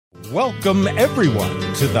Welcome, everyone,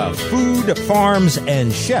 to the Food, Farms,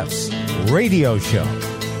 and Chefs radio show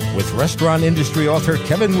with restaurant industry author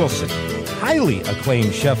Kevin Wilson, highly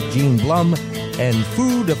acclaimed chef Gene Blum, and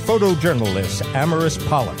food photojournalist Amaris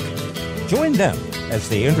Pollock. Join them as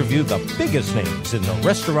they interview the biggest names in the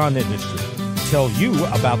restaurant industry, tell you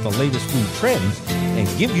about the latest food trends, and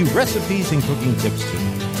give you recipes and cooking tips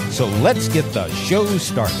too. So let's get the show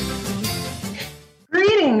started.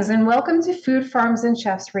 Greetings and welcome to Food, Farms, and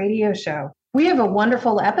Chefs radio show. We have a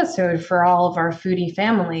wonderful episode for all of our foodie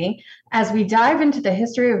family as we dive into the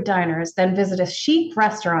history of diners, then visit a chic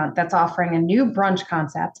restaurant that's offering a new brunch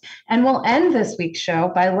concept. And we'll end this week's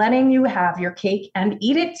show by letting you have your cake and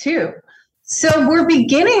eat it too. So we're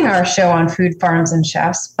beginning our show on Food, Farms, and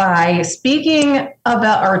Chefs by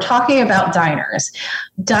talking about diners.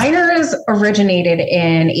 Diners originated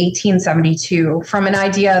in 1872 from an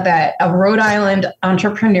idea that a Rhode Island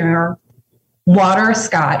entrepreneur, Walter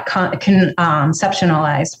Scott,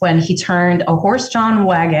 conceptualized when he turned a horse-drawn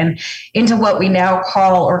wagon into what we now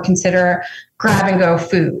call or consider grab-and-go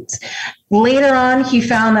foods. Later on, he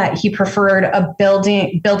found that he preferred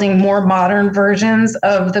building more modern versions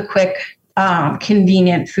of the quick,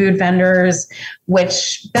 convenient food vendors,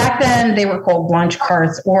 which back then they were called lunch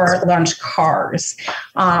carts or lunch cars.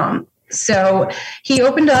 So he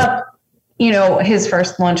opened up, his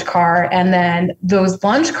first lunch car, and then those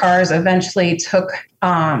lunch cars eventually took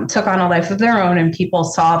on a life of their own, and people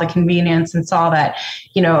saw the convenience and saw that,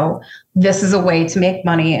 this is a way to make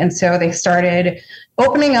money. And so they started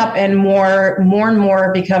opening up and more and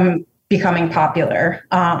more becoming popular.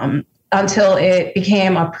 Until it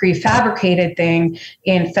became a prefabricated thing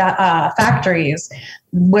in factories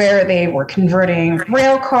where they were converting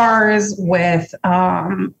rail cars with,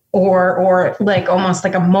 or like almost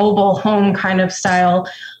like a mobile home kind of style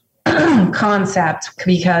concept,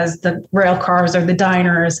 because the rail cars or the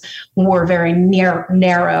diners were very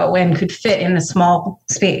narrow and could fit in a small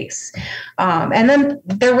space. And then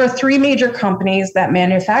there were three major companies that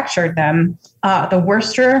manufactured them: the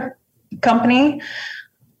Worcester Company,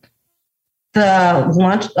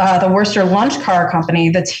 the Worcester Lunch Car Company,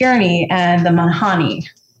 the Tierney, and the Mahoney.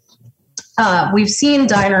 We've seen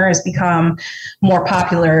diners become more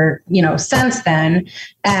popular, since then,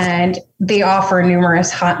 and they offer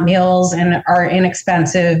numerous hot meals and are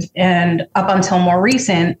inexpensive. And up until more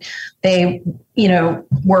recent, they,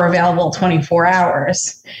 were available 24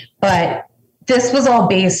 hours. But this was all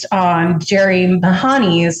based on Jerry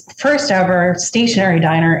Mahoney's first ever stationary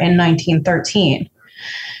diner in 1913.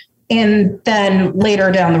 And then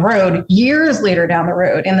years later down the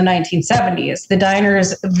road, in the 1970s, the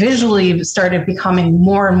diners visually started becoming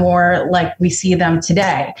more and more like we see them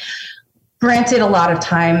today. Granted, a lot of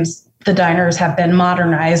times the diners have been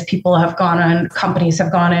modernized. Companies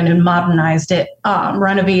have gone in and modernized it,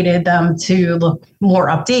 renovated them to look more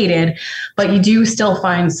updated. But you do still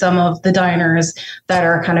find some of the diners that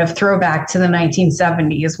are kind of throwback to the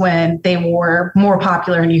 1970s when they were more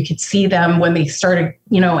popular, and you could see them when they started,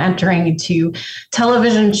 entering into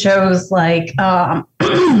television shows like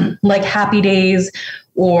like Happy Days,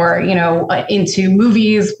 or, into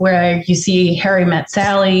movies where you see Harry Met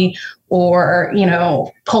Sally, or,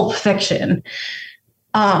 Pulp Fiction.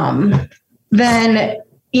 Then,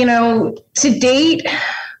 to date,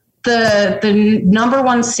 the number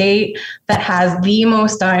one state that has the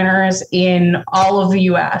most diners in all of the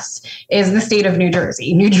U.S. is the state of New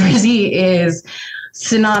Jersey. New Jersey is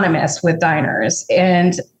synonymous with diners.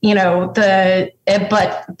 And,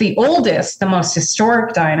 but the oldest, the most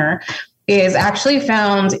historic diner is actually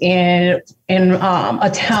found in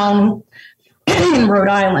a town in Rhode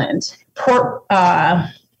Island, Port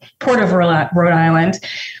of Rhode Island,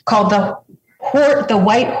 called the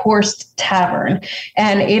White Horse Tavern,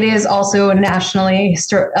 and it is also a nationally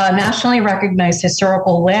recognized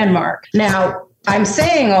historical landmark. Now, I'm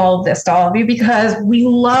saying all of this to all of you because we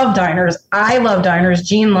love diners. I love diners.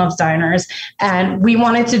 Gene loves diners. And we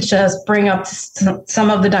wanted to just bring up some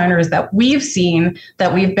of the diners that we've seen,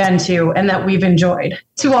 that we've been to, and that we've enjoyed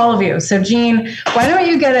to all of you. So, Gene, why don't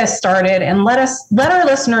you get us started and let our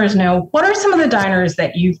listeners know, what are some of the diners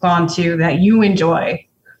that you've gone to that you enjoy?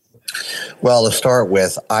 Well, to start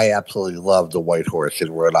with, I absolutely love the White Horse in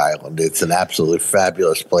Rhode Island. It's an absolutely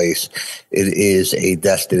fabulous place. It is a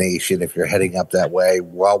destination. If you're heading up that way,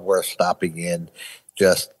 well worth stopping in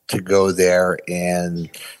just to go there and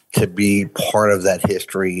to be part of that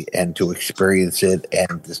history and to experience it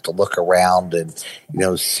and just to look around and,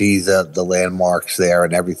 see the landmarks there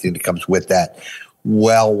and everything that comes with that.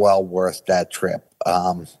 Well worth that trip.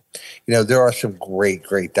 There are some great,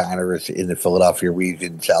 great diners in the Philadelphia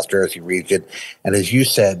region, South Jersey region. And as you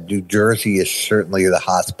said, New Jersey is certainly the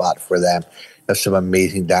hot spot for them. There's some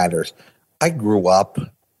amazing diners. I grew up,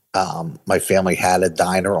 my family had a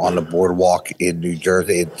diner on the boardwalk in New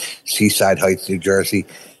Jersey, in Seaside Heights, New Jersey.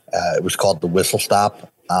 It was called the Whistle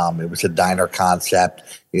Stop. It was a diner concept.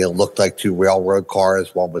 It looked like two railroad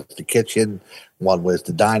cars. One was the kitchen, one was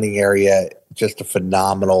the dining area. Just a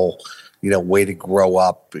phenomenal way to grow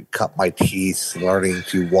up, cut my teeth, learning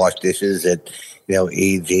to wash dishes at,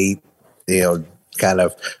 age 8, kind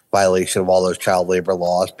of violation of all those child labor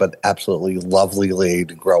laws, but absolutely lovely way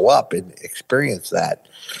to grow up and experience that.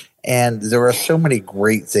 And there are so many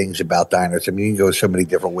great things about diners. I mean, you can go so many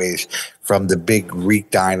different ways, from the big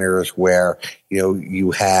Greek diners where,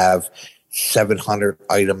 you have 700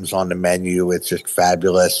 items on the menu. It's just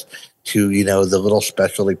fabulous. To, the little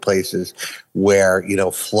specialty places where,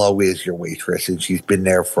 Flo is your waitress and she's been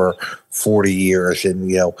there for 40 years and,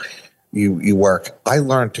 you work. I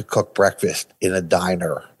learned to cook breakfast in a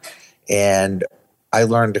diner, and I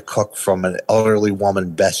learned to cook from an elderly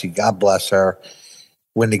woman, Bessie, God bless her.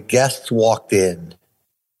 When the guests walked in,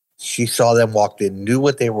 she saw them walked in, knew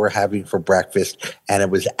what they were having for breakfast, and it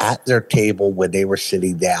was at their table when they were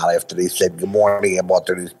sitting down after they said good morning and bought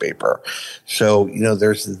their newspaper. So,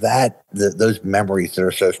 there's those memories that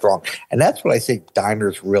are so strong. And that's what I think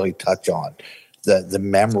diners really touch on, the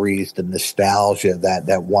memories, the nostalgia,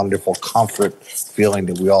 that wonderful comfort feeling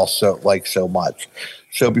that we all like so much.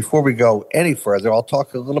 So before we go any further, I'll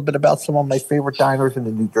talk a little bit about some of my favorite diners in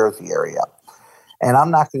the New Jersey area. And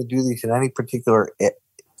I'm not going to do these in any particular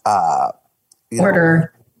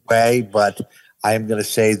order way, but I'm going to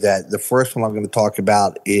say that the first one I'm going to talk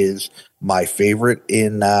about is my favorite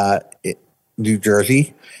in New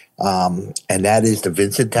Jersey, and that is the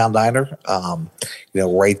Vincenttown Diner.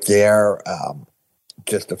 Right there,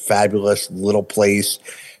 just a fabulous little place.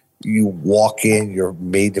 You walk in, you're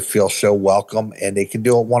made to feel so welcome, and they can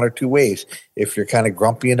do it one or two ways. If you're kind of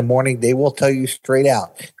grumpy in the morning, they will tell you straight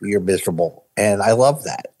out you're miserable. And I love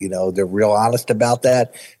that. They're real honest about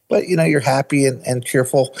that. But, you're happy and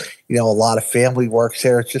cheerful. A lot of family works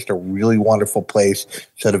there. It's just a really wonderful place.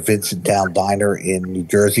 So the Vincenttown Diner in New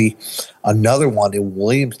Jersey. Another one in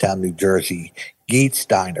Williamstown, New Jersey, Gates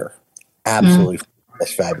Diner. Absolutely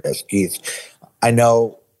fabulous. Gates. I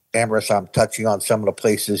know, Ambrose, I'm touching on some of the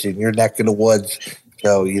places in your neck of the woods.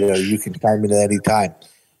 So, you can chime in at any time.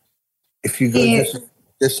 If you go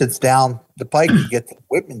just sits down the pike, you get the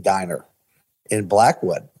Whitman Diner in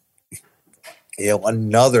Blackwood.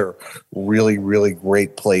 Another really, really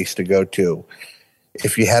great place to go to.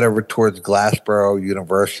 If you head over towards Glassboro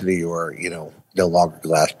University, or, no longer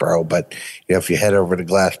Glassboro, but if you head over to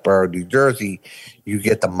Glassboro, New Jersey, you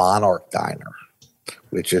get the Monarch Diner,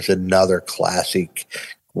 which is another classic,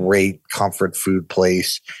 great comfort food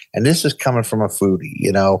place. And this is coming from a foodie,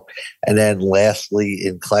 And then lastly,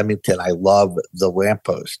 in Clementon, I love the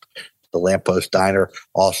Lamppost. The Lamppost Diner,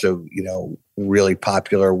 also, really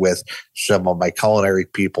popular with some of my culinary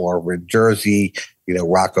people over in Jersey.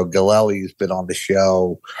 Rocco Galelli has been on the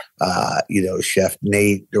show. Chef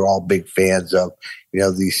Nate, they're all big fans of,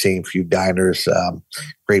 these same few diners.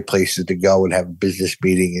 Great places to go and have a business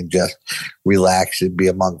meeting and just relax and be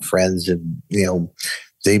among friends. And,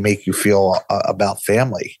 they make you feel about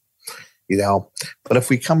family. But if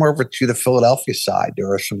we come over to the Philadelphia side,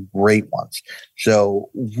 there are some great ones. So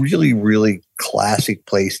really, really classic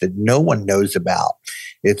place that no one knows about.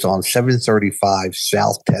 It's on 735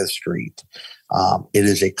 South 10th Street. It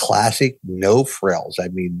is a classic, no frills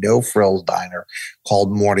diner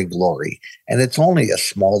called Morning Glory. And it's only a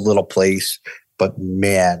small little place, but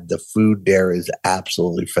man, the food there is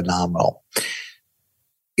absolutely phenomenal.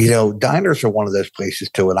 Diners are one of those places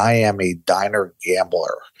too, and I am a diner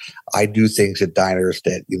gambler. I do things at diners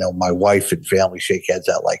that, my wife and family shake heads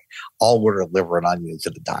at, like I'll order liver and onions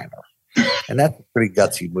at a diner. And that's a pretty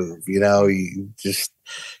gutsy move. You just,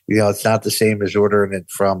 it's not the same as ordering it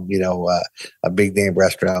from, a big name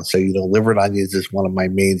restaurant. So, liver and onions is one of my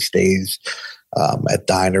mainstays at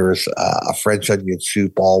diners. A French onion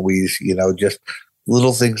soup always, just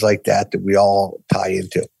little things like that we all tie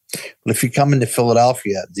into. But if you come into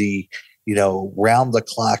Philadelphia, the, round the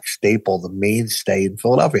clock staple, the mainstay in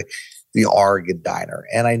Philadelphia, the Oregon Diner.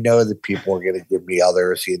 And I know that people are going to give me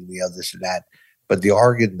others and, this and that, but the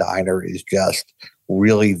Oregon Diner is just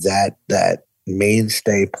really that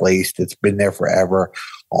mainstay place that's been there forever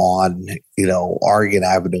on, Oregon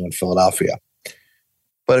Avenue in Philadelphia.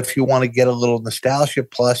 But if you want to get a little nostalgia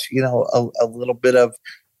plus, a little bit of,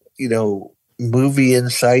 movie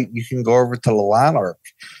insight, you can go over to the Lanark.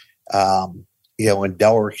 In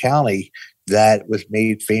Delaware County, that was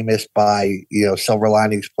made famous by, Silver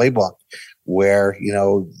Linings Playbook, where,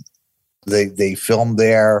 they filmed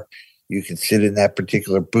there. You can sit in that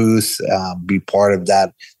particular booth, be part of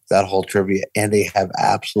that whole trivia, and they have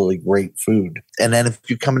absolutely great food. And then if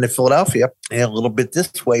you come into Philadelphia, a little bit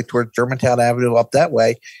this way towards Germantown Avenue up that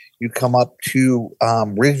way, you come up to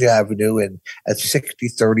Ridge Avenue, and at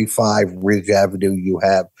 6035 Ridge Avenue, you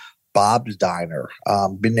have Bob's Diner.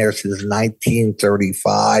 Been there since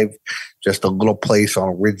 1935. Just a little place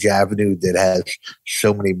on Ridge Avenue that has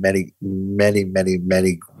so many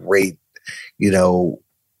great,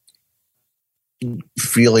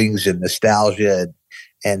 feelings and nostalgia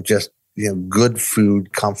and just, good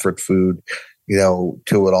food, comfort food, to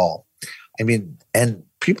it all. I mean, and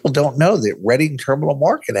people don't know that Reading Terminal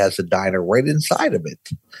Market has a diner right inside of it.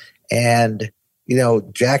 And,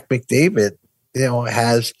 Jack McDavid,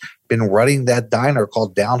 has been running that diner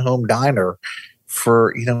called Down Home Diner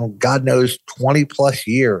for, God knows, 20 plus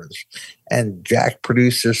years. And Jack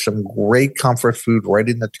produces some great comfort food right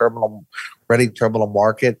in the Reading Terminal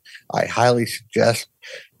Market. I highly suggest,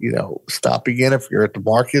 stopping in. If you're at the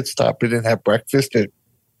market, stop in and have breakfast at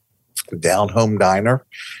Down Home Diner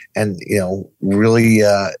and, really,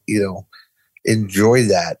 enjoy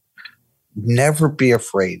that. Never be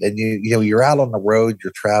afraid. And, you're out on the road,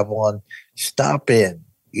 you're traveling, stop in.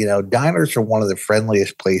 Diners are one of the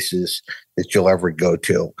friendliest places that you'll ever go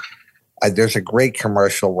to. There's a great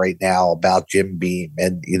commercial right now about Jim Beam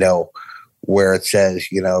and, where it says,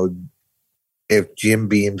 if Jim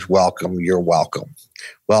Beam's welcome, you're welcome.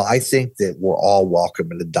 Well, I think that we're all welcome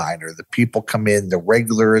in the diner. The people come in, the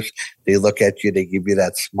regulars, they look at you, they give you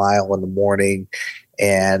that smile in the morning.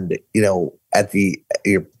 And, at the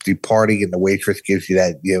party, and the waitress gives you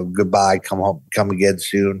that, goodbye, come home, come again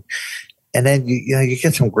soon. And then, you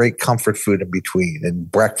get some great comfort food in between, and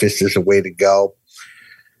breakfast is a way to go.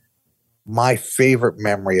 My favorite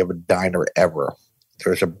memory of a diner ever.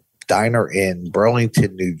 There's a diner in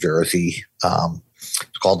Burlington, New Jersey.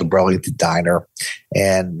 It's called the Burlington Diner.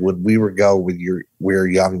 And when we were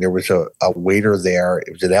young, there was a waiter there.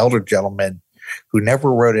 It was an elder gentleman who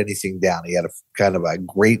never wrote anything down. He had a kind of a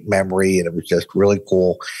great memory, and it was just really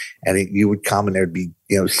cool. And you would come, and there'd be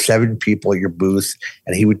 7 people at your booth,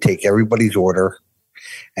 and he would take everybody's order.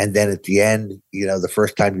 And then at the end, the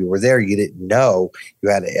first time you were there, you didn't know you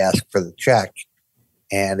had to ask for the check,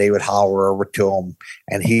 and they would holler over to him,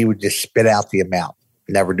 and he would just spit out the amount.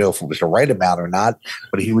 Never knew if it was the right amount or not,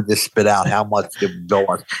 but he would just spit out how much the bill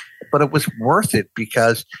was. But it was worth it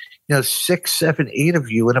because 6, 7, 8 of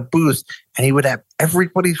you in a booth, and he would have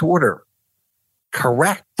everybody's order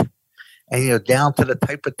correct, and down to the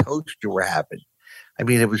type of toast you were having. I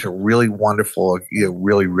mean, it was a really wonderful,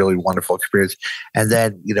 really, really wonderful experience. And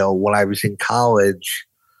then, when I was in college,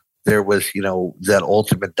 there was, that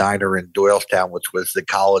Ultimate Diner in Doylestown, which was the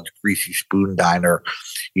college Greasy Spoon Diner,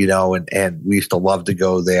 and we used to love to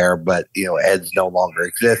go there, but, Ed's no longer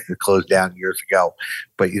exists. It closed down years ago.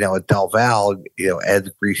 But, at Del Val,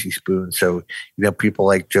 Ed's Greasy Spoon. So, people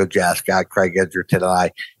like Joe Jascott, Craig Edgerton, and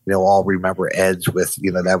I, all remember Ed's with,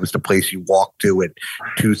 that was the place you walked to at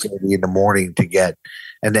 2:30 in the morning to get,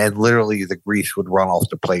 and then literally the grease would run off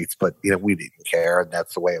the plates, but, we didn't care, and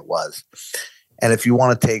that's the way it was. And if you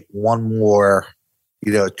want to take one more,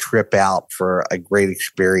 trip out for a great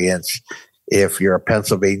experience, if you're a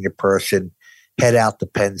Pennsylvania person, head out to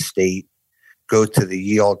Penn State, go to the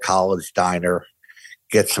Yale College Diner,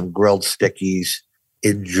 get some grilled stickies,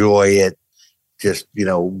 enjoy it. Just,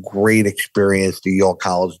 great experience. The Yale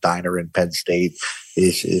College Diner in Penn State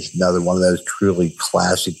is another one of those truly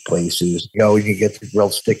classic places. And you get the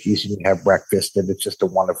grilled stickies and you have breakfast, and it's just a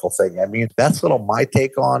wonderful thing. I mean, that's my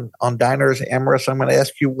take on diners. Amaris, I'm going to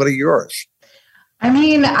ask you, what are yours? I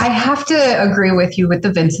mean, I have to agree with you with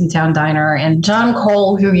the Vincenttown Diner, and John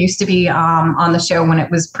Cole, who used to be on the show when it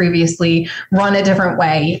was previously run a different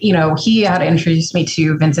way. He had introduced me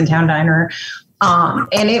to Vincenttown Diner,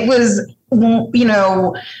 and it was,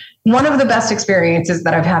 one of the best experiences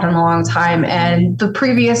that I've had in a long time. And the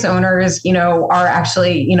previous owners, are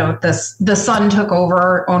actually, the son took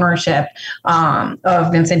over ownership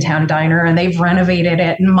of Vincenttown Diner, and they've renovated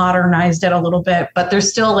it and modernized it a little bit. But there's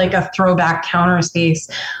still like a throwback counter space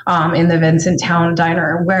in the Vincenttown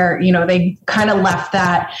Diner where, they kind of left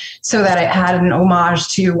that so that it had an homage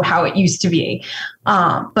to how it used to be.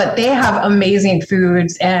 But they have amazing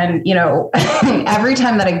foods, and every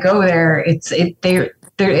time that I go there,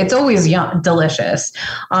 it's always delicious.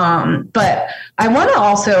 But I want to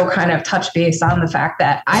also kind of touch base on the fact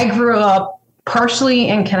that I grew up partially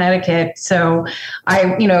in Connecticut. So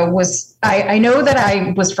I know that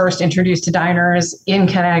I was first introduced to diners in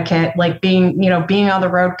Connecticut, like being on the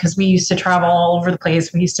road, because we used to travel all over the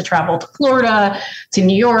place. We used to travel to Florida, to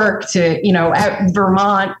New York, to,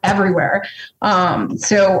 Vermont, everywhere.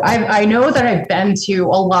 So I know that I've been to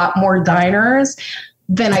a lot more diners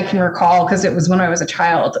than I can recall, because it was when I was a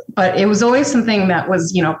child, but it was always something that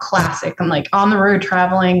was, classic. And like on the road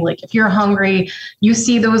traveling, like if you're hungry, you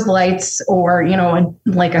see those lights or,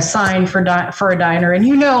 like a sign for a diner, and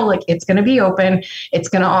like it's going to be open. It's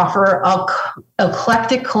going to offer a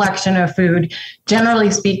eclectic collection of food.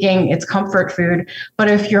 Generally speaking, it's comfort food. But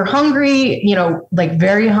if you're hungry, like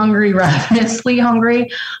very hungry, ravenously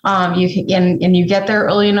hungry, you get there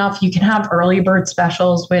early enough, you can have early bird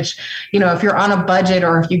specials, which, if you're on a budget,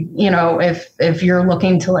 or if if you're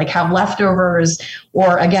looking to like have leftovers,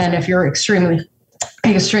 or again, if you're extremely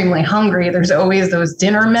hungry, there's always those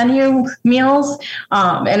dinner menu meals.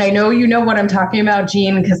 And I know what I'm talking about,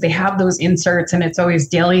 Gene, because they have those inserts and it's always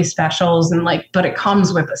daily specials, and but it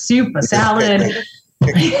comes with a soup, a salad.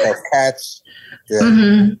 Cats, the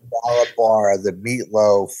salad bar, the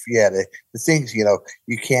meatloaf. Yeah, the things,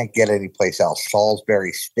 you can't get anyplace else.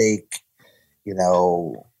 Salisbury steak,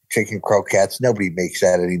 chicken croquettes. Nobody makes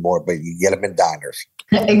that anymore, but you get them in diners.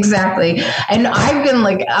 Exactly. And I've been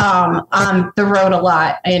on the road a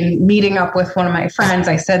lot and meeting up with one of my friends.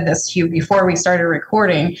 I said this to you before we started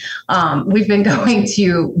recording. We've been going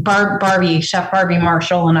to Chef Barbie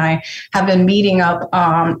Marshall and I have been meeting up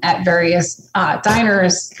at various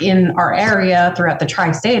diners in our area, throughout the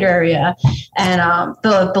tri-state area. And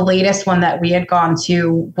the latest one that we had gone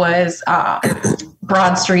to was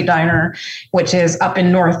Broad Street Diner, which is up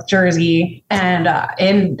in North Jersey. And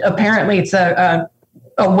apparently it's a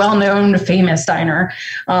well-known, famous diner.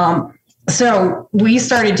 So we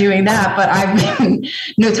started doing that, but I've been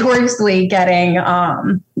notoriously getting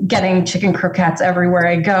chicken croquettes everywhere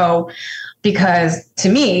I go, because to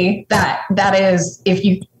me, that is, if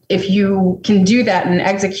you can do that and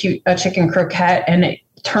execute a chicken croquette and it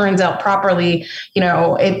turns out properly,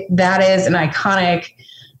 that is an iconic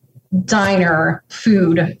diner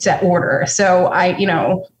food to order. So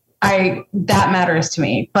that matters to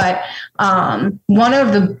me. But one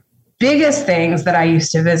of the biggest things that I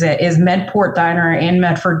used to visit is Medport Diner in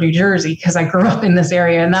Medford, New Jersey, because I grew up in this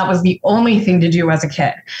area and that was the only thing to do as a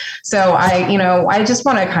kid. So I just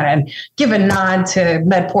want to kind of give a nod to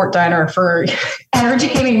Medport Diner for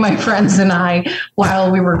entertaining my friends and I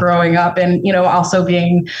while we were growing up, and, also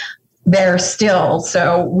being there still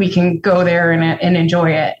so we can go there and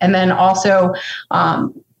enjoy it. And then also,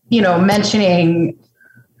 mentioning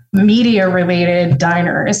media related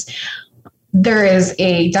diners. There is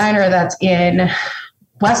a diner that's in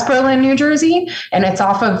West Berlin, New Jersey, and it's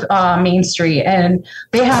off of Main Street, and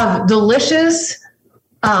they have delicious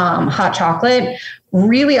hot chocolate,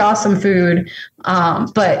 really awesome food.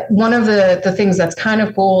 But one of the things that's kind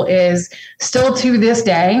of cool is still to this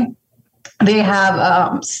day, they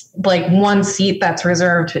have one seat that's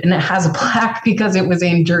reserved, and it has a plaque because it was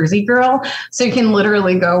in Jersey Girl. So you can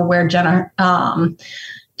literally go where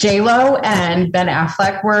J-Lo and Ben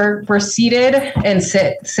Affleck were seated and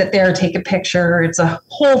sit there, take a picture. It's a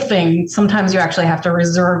whole thing. Sometimes you actually have to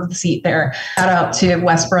reserve the seat there. Shout out to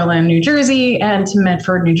West Berlin, New Jersey, and to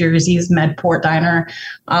Medford, New Jersey's Medport Diner.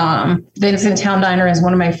 Vincent Town Diner is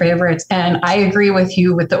one of my favorites. And I agree with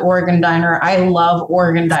you with the Oregon Diner. I love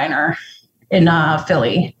Oregon Diner in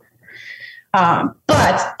Philly.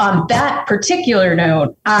 But on that particular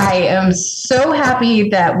note, I am so happy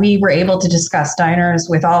that we were able to discuss diners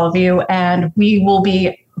with all of you, and we will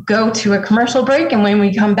go to a commercial break. And when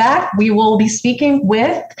we come back, we will be speaking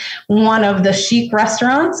with one of the chic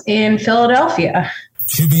restaurants in Philadelphia.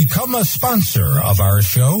 To become a sponsor of our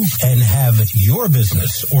show and have your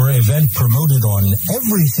business or event promoted on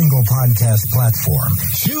every single podcast platform,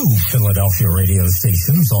 2 Philadelphia radio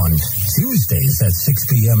stations on Tuesdays at 6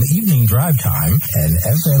 p.m. evening drive time, and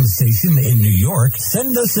FM station in New York,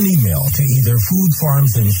 send us an email to either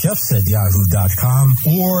foodfarmsandchefs@yahoo.com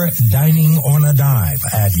or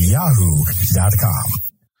diningonadive@yahoo.com.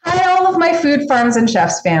 Hi, all of my Food Farms and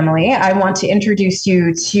Chefs family. I want to introduce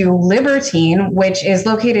you to Libertine, which is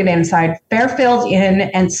located inside Fairfield Inn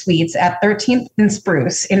and Suites at 13th and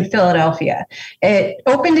Spruce in Philadelphia. It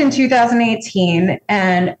opened in 2018,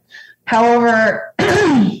 and however,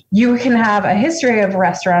 you can have a history of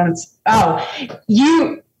restaurants.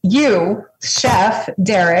 You, Chef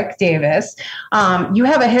Derek Davis, you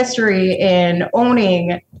have a history in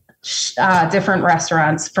owning different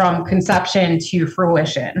restaurants from conception to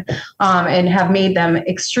fruition, and have made them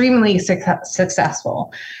extremely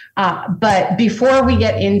successful. But before we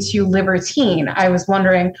get into Libertine, I was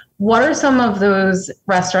wondering, what are some of those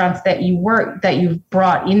restaurants that you've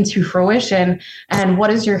brought into fruition, and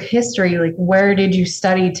what is your history? Like, where did you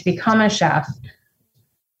study to become a chef?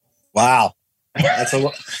 Wow, that's a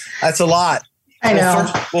lot. I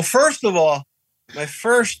know. Well, first of all, my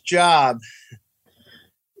first job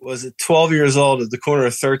was at 12 years old at the corner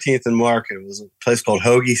of 13th and Market. It was a place called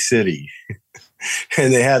Hoagie City.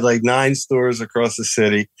 And they had like 9 stores across the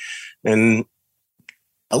city. And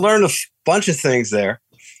I learned a bunch of things there.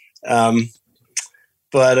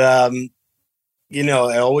 But I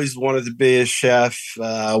always wanted to be a chef.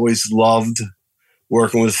 I always loved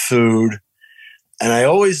working with food. And I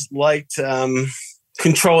always liked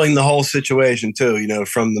controlling the whole situation too,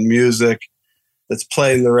 from the music that's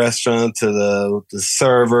played in the restaurant to the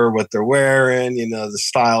server, what they're wearing, the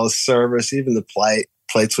style of service, even the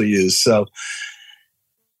plates we use. So,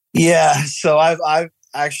 yeah, so I've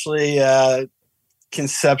actually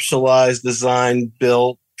conceptualized, designed,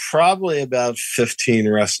 built probably about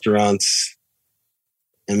 15 restaurants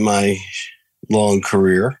in my long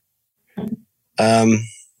career.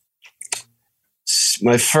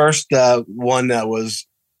 My first one that was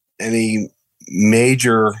any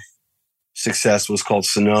major success was called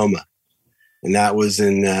Sonoma, and that was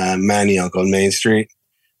in Manayunk on Main Street.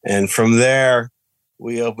 And from there,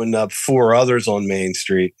 we opened up 4 others on Main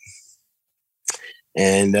Street.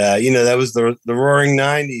 And, that was the roaring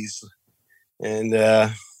 90s. And,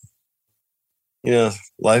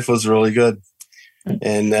 life was really good.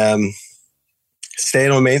 And stayed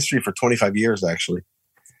on Main Street for 25 years, actually.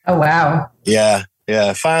 Oh, wow. Yeah.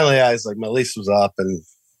 Finally, I was like, my lease was up, and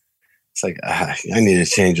it's like, I need to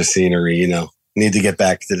change the scenery, need to get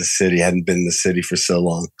back to the city. I hadn't been in the city for so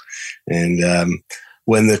long. And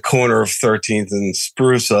when the corner of 13th and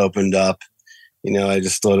Spruce opened up, I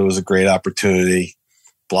just thought it was a great opportunity.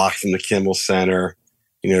 Block from the Kimmel Center,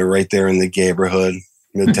 right there in the neighborhood,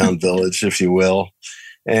 Midtown Village, if you will.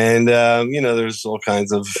 And, there's all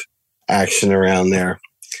kinds of action around there.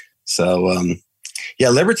 So,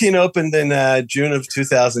 Libertine opened in June of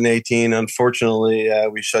 2018. Unfortunately,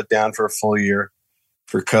 we shut down for a full year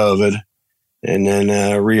for COVID, and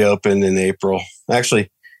then reopened in April. Actually,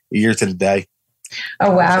 a year to the day.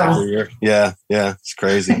 Oh, wow. Yeah, it's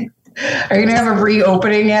crazy. Are you going to have a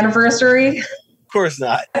reopening anniversary? Of course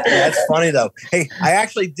not. That's funny, though. Hey, I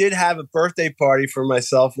actually did have a birthday party for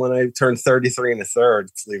myself when I turned 33 and a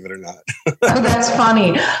third, believe it or not. Oh, that's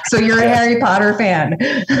funny. So you're a Harry Potter fan.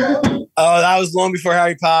 Oh, that was long before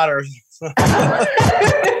Harry Potter.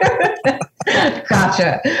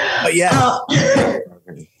 Gotcha. But yeah.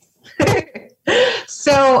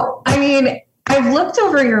 So, I've looked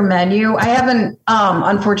over your menu. I haven't,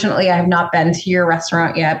 unfortunately, I have not been to your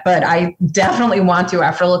restaurant yet, but I definitely want to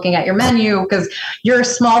after looking at your menu, because your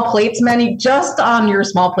small plates menu, just on your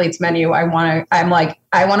small plates menu, I want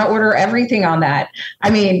to order everything on that.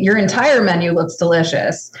 Your entire menu looks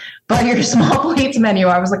delicious, but your small plates menu,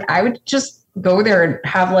 I was like, I would just go there and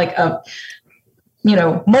have like a,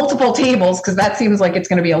 multiple tables, because that seems like it's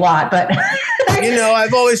going to be a lot, but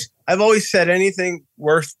I've always said anything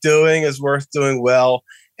worth doing is worth doing well.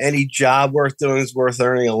 Any job worth doing is worth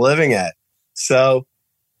earning a living at. So,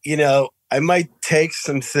 I might take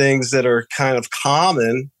some things that are kind of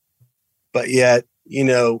common, but yet, I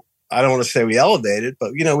don't want to say we elevate it,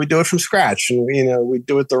 but, we do it from scratch, and, we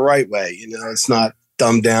do it the right way. It's not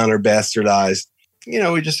dumbed down or bastardized.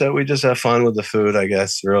 We just have fun with the food, I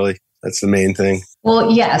guess, really. That's the main thing.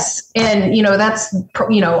 Well, yes. And, that's,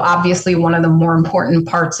 obviously one of the more important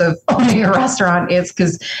parts of owning a restaurant is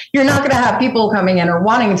because you're not going to have people coming in or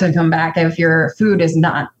wanting to come back if your food is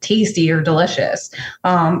not tasty or delicious.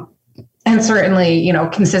 And certainly,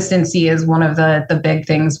 consistency is one of the big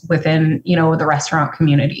things within, the restaurant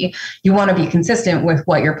community. You want to be consistent with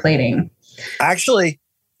what you're plating. Actually,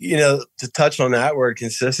 to touch on that word,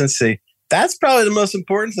 consistency, that's probably the most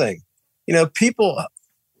important thing. People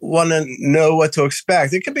want to know what to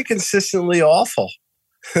expect. It could be consistently awful.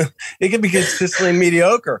 It could be consistently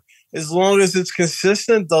mediocre. As long as it's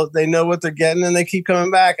consistent, they know what they're getting and they keep coming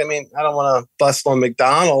back. I don't want to bust on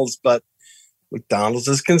McDonald's, but McDonald's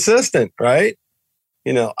is consistent, right?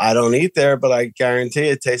 I don't eat there, but I guarantee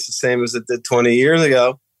it tastes the same as it did 20 years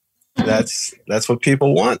ago. That's what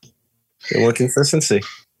people want. They want consistency.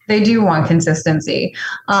 They do want consistency.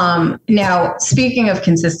 Now, speaking of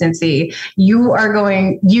consistency, you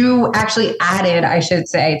actually added, I should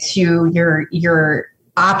say, to your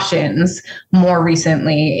options more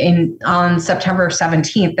recently on September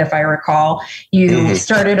 17th, if I recall, you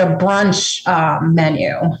started a brunch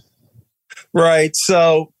menu. Right.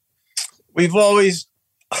 So we've always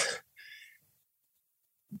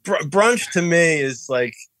brunch to me is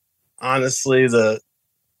like, honestly, the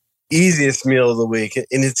easiest meal of the week. And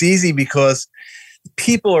it's easy because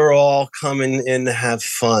people are all coming in to have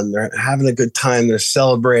fun. They're having a good time. They're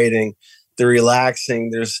celebrating. They're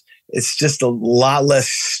relaxing. It's just a lot less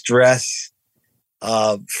stress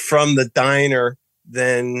from the diner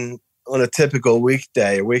than on a typical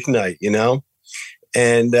weekday or weeknight, you know?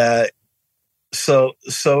 And so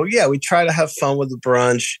yeah, we try to have fun with the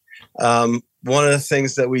brunch. One of the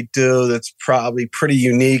things that we do that's probably pretty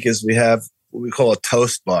unique is we have what we call a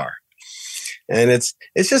toast bar. And it's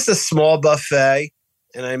just a small buffet,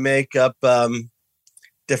 and I make up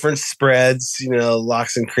different spreads, you know,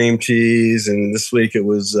 lox and cream cheese. And this week it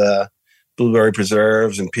was blueberry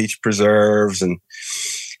preserves and peach preserves and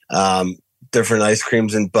different ice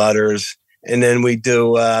creams and butters. And then we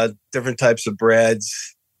do different types of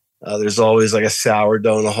breads. There's always like a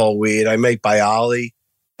sourdough and a whole wheat. I make bialy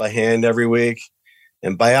by hand every week.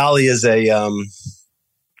 And bialy is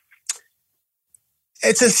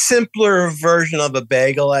it's a simpler version of a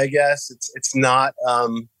bagel, I guess. It's not,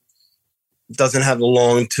 doesn't have the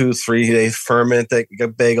long 2-3 day ferment that a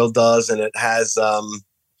bagel does. And it has,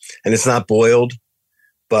 and it's not boiled,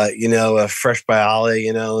 but, you know, a fresh bialy,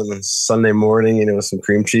 you know, on Sunday morning, you know, with some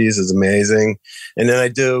cream cheese is amazing. And then I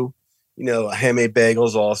do, you know, handmade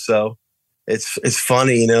bagels also. It's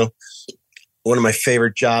funny, you know, one of my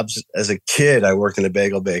favorite jobs as a kid, I worked in a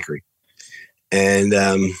bagel bakery. And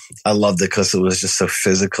I loved it because it was just so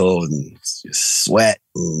physical and sweat,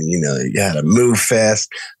 and, you know, you had to move fast.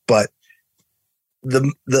 But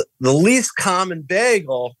the least common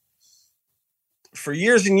bagel for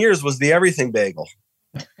years and years was the everything bagel.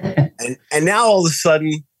 and now all of a sudden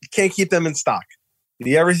you can't keep them in stock.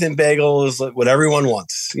 The everything bagel is like what everyone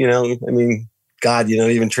wants. You know, I mean, God, you know,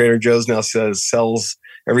 even Trader Joe's now sells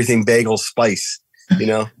everything bagel spice, you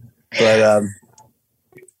know, but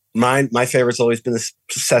my favorite's always been the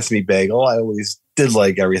sesame bagel. I always did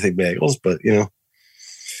like everything bagels, but, you know,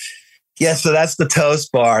 yeah, so that's the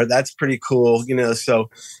toast bar. That's pretty cool, you know, so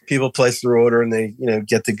people place their order and they, you know,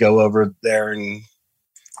 get to go over there and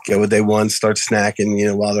get what they want, start snacking, you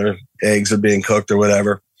know, while their eggs are being cooked or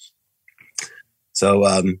whatever. So,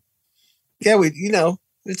 yeah, you know,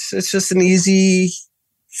 it's just an easy,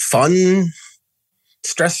 fun,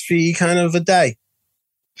 stress-free kind of a day.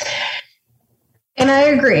 And I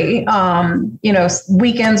agree. You know,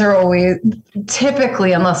 weekends are always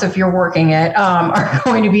typically, unless if you're working it, are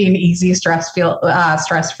going to be an easy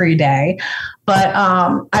stress-free day. But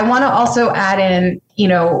I want to also add in, you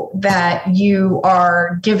know, that you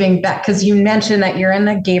are giving back, because you mentioned that you're in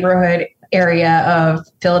the neighborhood area of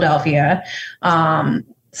Philadelphia.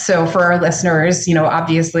 So for our listeners, you know,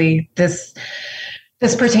 obviously this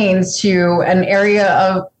pertains to an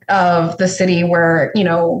area of the city where, you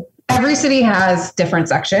know, every city has different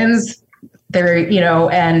sections there, you know,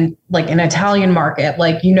 and like an Italian market,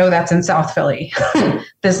 like, you know, that's in South Philly.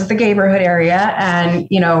 This is the neighborhood area. And,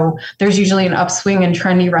 you know, there's usually an upswing in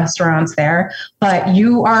trendy restaurants there, but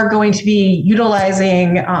you are going to be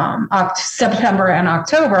utilizing September and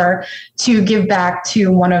October to give back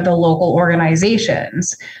to one of the local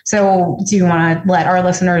organizations. So do you want to let our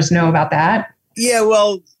listeners know about that? Yeah,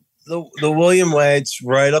 well, the William Way, it's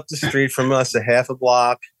right up the street from us, a half a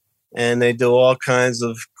block. And they do all kinds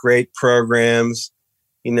of great programs.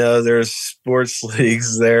 You know, there's sports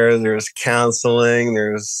leagues there, there's counseling,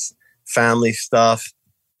 there's family stuff.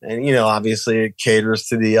 And, you know, obviously it caters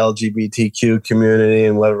to the LGBTQ community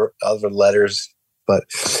and whatever other letters. But,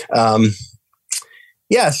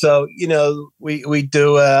 yeah, so, you know, we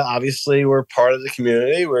do, obviously we're part of the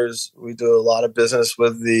community, whereas we do a lot of business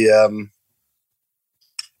with the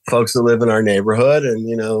folks that live in our neighborhood. And,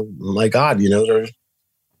 you know, my God, you know,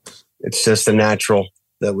 it's just a natural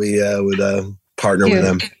that we would partner with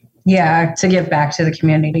them. Yeah, to give back to the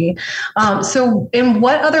community. So in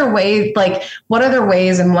what other ways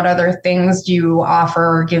and what other things do you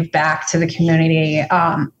offer or give back to the community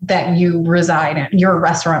that you reside in, your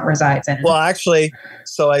restaurant resides in? Well, actually,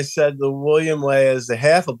 so I said the William Way is a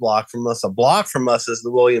half a block from us. A block from us is the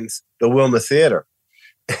Wilma Theater.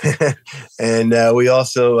 And we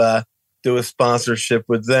also do a sponsorship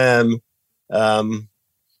with them.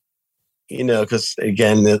 You know, because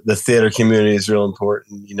again, the theater community is real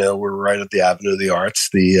important. You know, we're right at the Avenue of the Arts.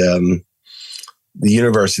 The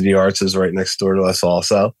University Arts is right next door to us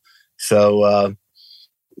also. So,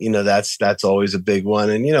 you know, that's always a big one.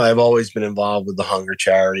 And, you know, I've always been involved with the hunger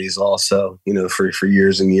charities also, you know, for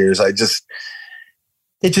years and years. It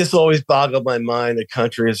just always boggled my mind. A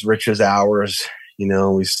country as rich as ours, you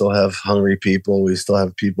know, we still have hungry people. We still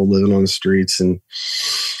have people living on the streets, and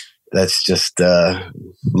that's just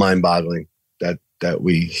mind-boggling that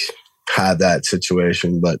we had that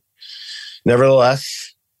situation, but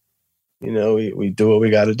nevertheless, we do what we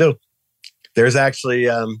got to do. There's actually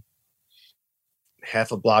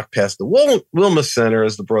half a block past the Wilma Center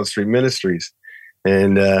is the Broad Street Ministries,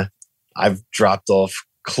 and I've dropped off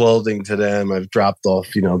clothing to them. I've dropped off,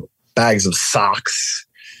 bags of socks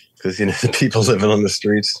because the people living on the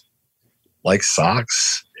streets like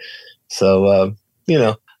socks. So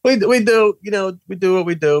we do what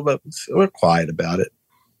we do, but we're quiet about it.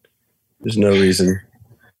 There's no reason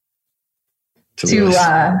to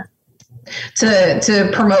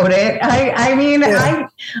promote it. I mean, yeah.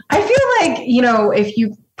 I feel like, if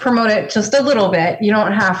you promote it just a little bit, you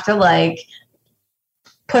don't have to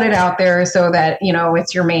put it out there so that,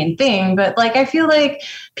 it's your main thing. But I feel like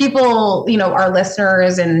people, our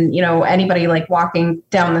listeners and, anybody walking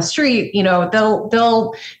down the street,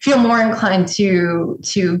 they'll feel more inclined to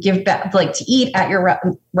give back, to eat at your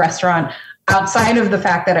restaurant outside of the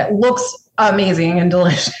fact that it looks amazing and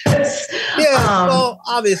delicious. Yeah. Well,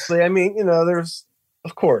 obviously, I mean, there's,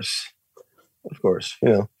 of course,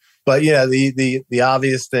 but yeah, the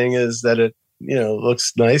obvious thing is that it,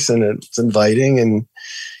 looks nice and it's inviting, and,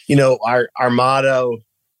 our motto,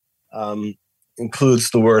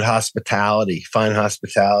 includes the word hospitality, fine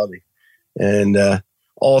hospitality. And,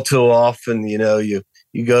 all too often, you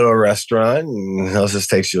go to a restaurant and it just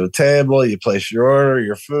takes you to a table, you place your order,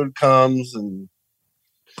 your food comes, and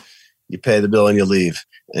you pay the bill and you leave.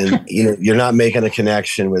 And, you're not making a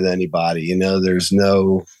connection with anybody. There's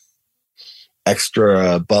no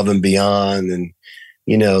extra above and beyond. And,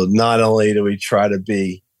 not only do we try to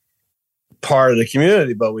be part of the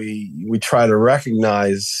community, but we try to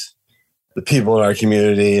recognize the people in our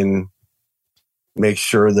community and make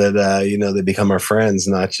sure that, they become our friends,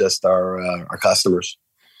 not just our customers.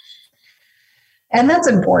 And that's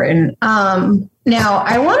important. Now,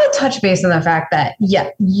 I want to touch base on the fact that,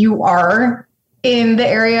 you are in the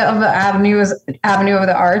area of the Avenue of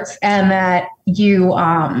the Arts, and that you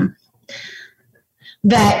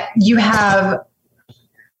have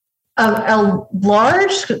a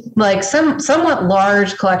large, somewhat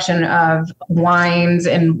large collection of wines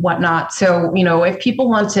and whatnot. So, if people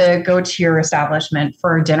want to go to your establishment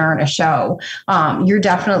for a dinner and a show, you're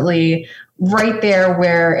definitely right there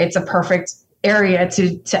where it's a perfect area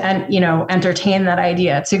to entertain that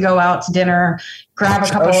idea, to go out to dinner, grab a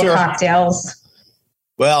couple of cocktails.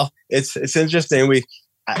 Well, it's interesting.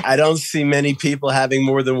 I don't see many people having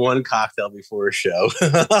more than one cocktail before a show.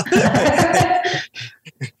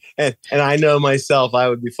 and I know myself, I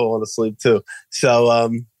would be falling asleep too.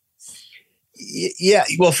 So, yeah.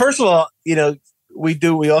 Well, first of all,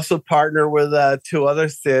 we also partner with two other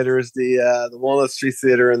theaters, the Walnut Street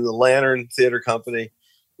Theater and the Lantern Theater Company.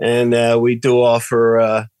 And we do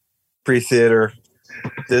offer pre-theater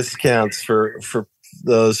discounts for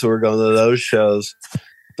those who are going to those shows.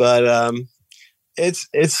 But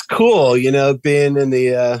it's cool, being in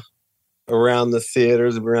the around the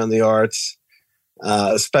theaters, around the arts,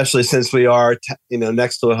 especially since we are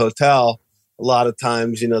next to a hotel. A lot of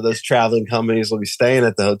times, those traveling companies will be staying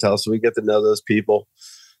at the hotel, so we get to know those people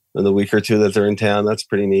in the week or two that they're in town. That's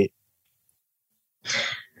pretty neat.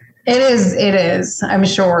 It is, I'm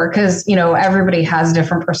sure, because, everybody has a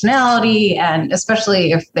different personality, and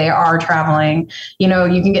especially if they are traveling, you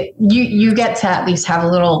get to at least have a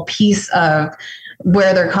little piece of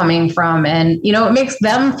where they're coming from. And, it makes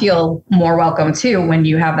them feel more welcome too, when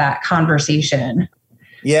you have that conversation.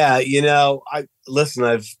 Yeah. I've,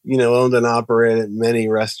 owned and operated many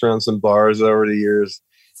restaurants and bars over the years,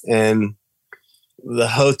 and the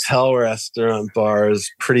hotel restaurant bar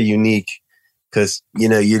is pretty unique. Because,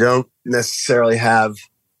 you don't necessarily have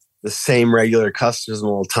the same regular customers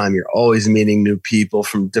all the time. You're always meeting new people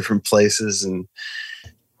from different places and,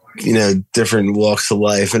 different walks of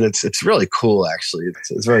life. And it's really cool, actually.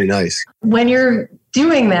 It's very nice. When you're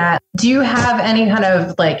doing that, do you have any kind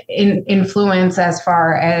of influence as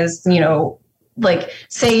far as,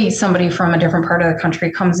 say somebody from a different part of the country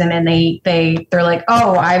comes in and they're like,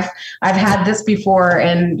 oh, I've had this before,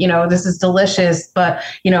 and, this is delicious, but,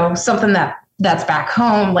 something that's back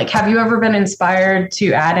home. Have you ever been inspired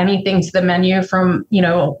to add anything to the menu from,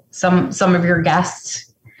 some of your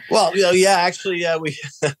guests? Well, yeah, actually, yeah, we,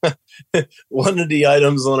 one of the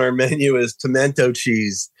items on our menu is pimento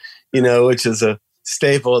cheese, which is a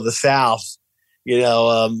staple of the South.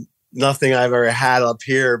 Nothing I've ever had up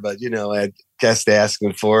here, but, I had guests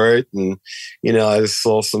asking for it. And, I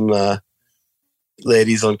saw some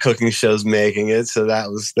ladies on cooking shows making it. So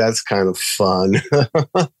that's kind of fun.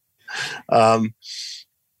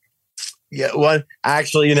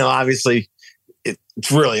 obviously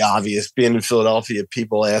it's really obvious being in Philadelphia,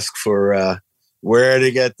 people ask for where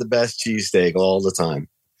to get the best cheesesteak all the time.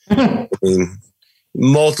 I mean,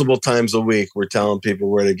 multiple times a week, we're telling people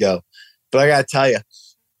where to go. But I got to tell you,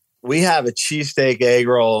 we have a cheesesteak egg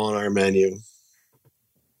roll on our menu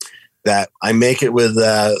that I make it with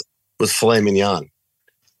filet mignon,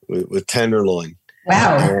 with tenderloin.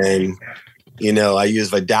 Wow. And, I use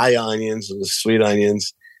Vidalia onions and the sweet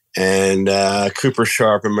onions and Cooper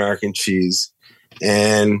Sharp American cheese.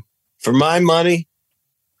 And for my money,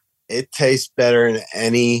 it tastes better than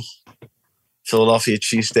any Philadelphia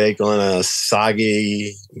cheesesteak on a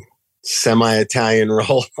soggy, semi-Italian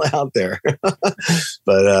roll out there.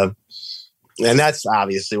 But, and that's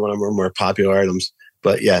obviously one of our more popular items.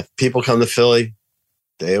 But yeah, people come to Philly,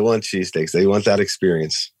 they want cheesesteaks. They want that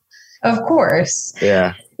experience. Of course.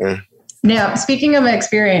 Yeah. Now, speaking of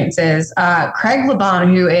experiences, Craig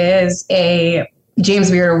Laban, who is a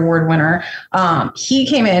James Beard Award winner, he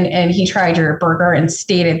came in and he tried your burger and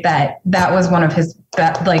stated that was one of his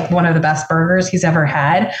one of the best burgers he's ever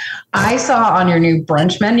had. I saw on your new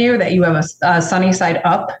brunch menu that you have a Sunny Side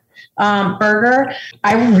Up burger.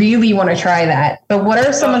 I really want to try that. But what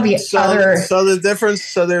are some of the other? So the difference.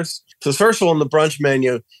 So first of all, on the brunch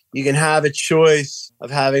menu, you can have a choice of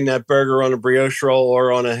having that burger on a brioche roll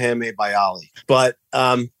or on a handmade by Ollie. But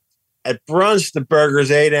at brunch, the burger is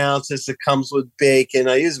 8 ounces. It comes with bacon.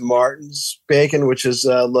 I use Martin's bacon, which is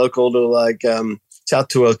local to South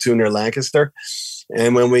 202 near Lancaster.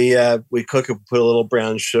 And when we cook it, we put a little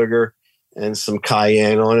brown sugar and some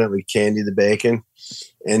cayenne on it. We candy the bacon.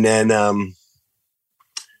 And then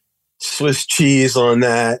Swiss cheese on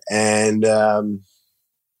that and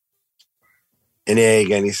an egg,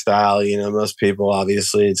 any style. Most people,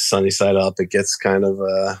 obviously, it's Sunny Side Up. It gets kind of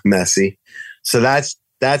messy. So that's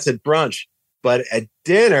at brunch. But at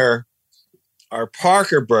dinner, our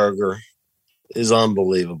Parker burger is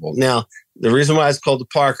unbelievable. Now, the reason why it's called the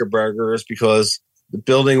Parker burger is because the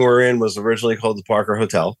building we're in was originally called the Parker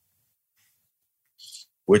Hotel,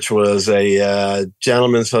 which was a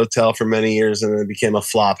gentleman's hotel for many years, and then it became a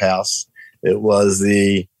flop house. It was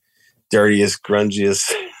the dirtiest,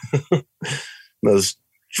 grungiest, most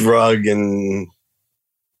drug and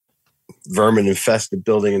vermin-infested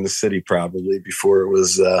building in the city, probably, before it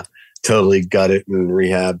was totally gutted and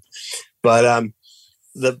rehab. But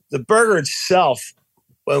the burger itself,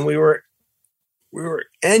 when we were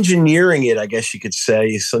engineering it, I guess you could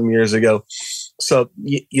say, some years ago. So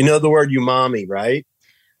you know the word umami, right?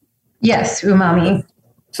 Yes, umami.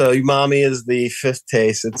 So umami is the fifth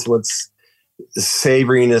taste. It's what's the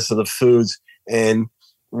savoriness of the foods. And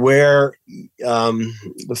where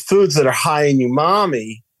the foods that are high in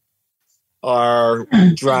umami are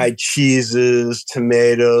dried cheeses,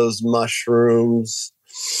 tomatoes, mushrooms.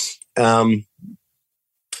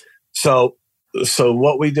 So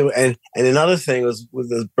what we do, and another thing was with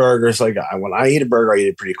the burgers, like when I eat a burger, I eat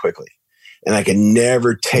it pretty quickly. And I can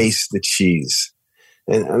never taste the cheese.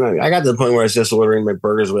 And I got to the point where I was just ordering my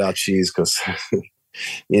burgers without cheese because,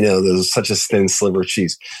 there's such a thin sliver of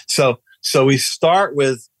cheese. So we start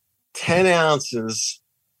with 10 ounces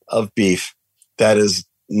of beef that is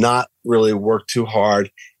not really worked too hard.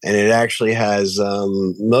 And it actually has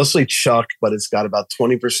mostly chuck, but it's got about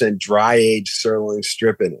 20% dry aged sirloin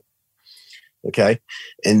strip in it. Okay.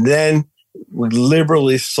 And then we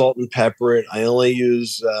liberally salt and pepper it. I only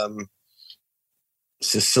use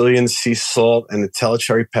Sicilian sea salt and Nutella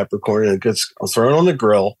cherry peppercorn, and I'll throw it on the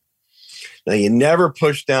grill. Now, you never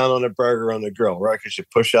push down on a burger on the grill, right? Because you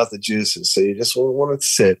push out the juices. So you just want it to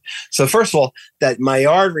sit. So first of all, that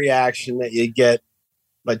Maillard reaction that you get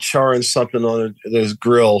by charring something on this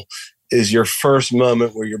grill is your first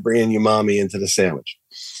moment where you're bringing umami into the sandwich.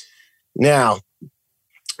 Now,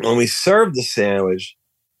 when we serve the sandwich,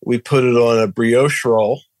 we put it on a brioche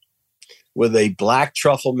roll with a black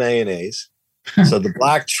truffle mayonnaise. So the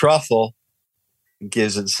black truffle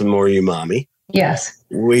gives it some more umami. Yes.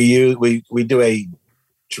 We do a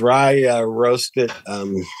dry roasted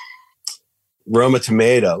Roma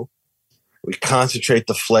tomato. We concentrate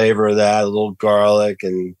the flavor of that, a little garlic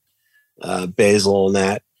and basil on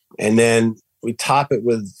that. And then we top it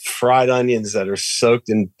with fried onions that are soaked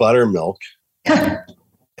in buttermilk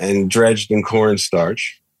and dredged in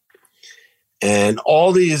cornstarch. And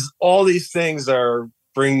all these things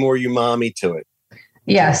bring more umami to it.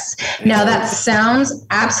 Yes. Now that sounds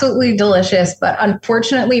absolutely delicious, but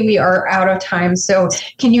unfortunately we are out of time. So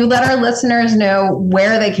can you let our listeners know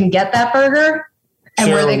where they can get that burger? And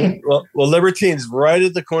sure. Where they can. Well, Libertine's right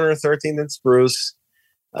at the corner of 13th and Spruce.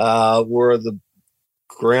 We're the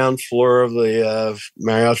ground floor of the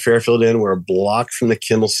Marriott Fairfield Inn. We're a block from the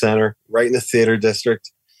Kimmel Center, right in the theater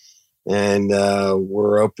district. And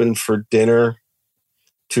we're open for dinner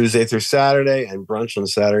Tuesday through Saturday, and brunch on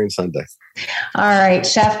Saturday and Sunday. All right,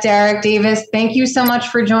 Chef Derek Davis, thank you so much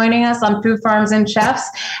for joining us on Food Farms and Chefs.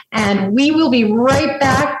 And we will be right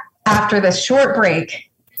back after this short break.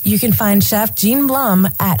 You can find Chef Gene Blum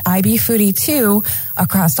at IBFoodie2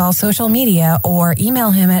 across all social media, or email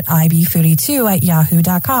him at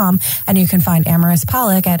ibfoodie2@yahoo.com. And you can find Amaris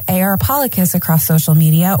Pollock at arpollocus across social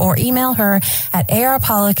media, or email her at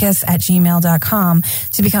arpollocus@gmail.com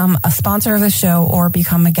to become a sponsor of the show or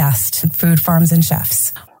become a guest at Food Farms and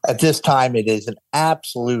Chefs. At this time, it is an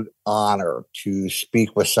absolute honor to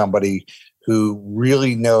speak with somebody who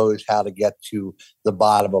really knows how to get to the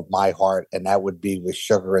bottom of my heart, and that would be with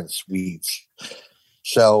sugar and sweets.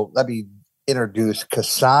 So let me introduce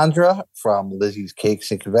Cassandra from Lizzie's Cakes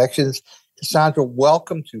and Confections. Cassandra,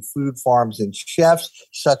 welcome to Food Farms and Chefs.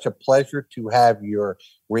 Such a pleasure to have your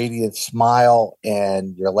radiant smile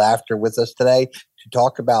and your laughter with us today to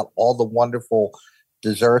talk about all the wonderful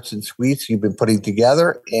desserts and sweets you've been putting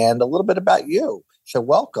together and a little bit about you. So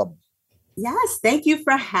welcome. Yes, thank you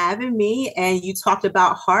for having me. And you talked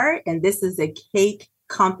about heart, and this is a cake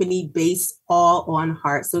company based all on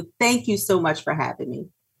heart. So thank you so much for having me.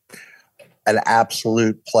 An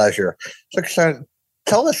absolute pleasure. So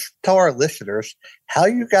tell our listeners how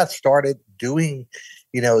you got started doing,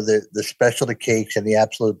 the specialty cakes and the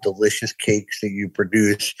absolute delicious cakes that you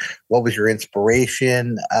produce. What was your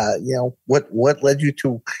inspiration? What led you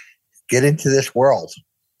to get into this world?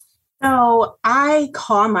 So I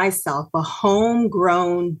call myself a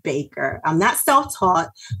homegrown baker. I'm not self-taught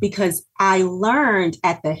because I learned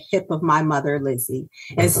at the hip of my mother, Lizzie.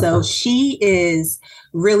 And so she is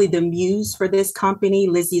really the muse for this company,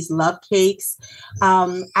 Lizzie's Love Cakes.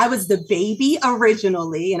 I was the baby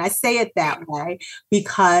originally, and I say it that way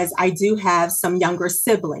because I do have some younger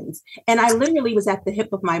siblings. And I literally was at the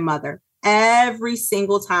hip of my mother every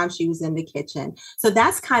single time she was in the kitchen. So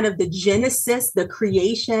that's kind of the genesis, the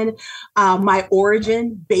creation, my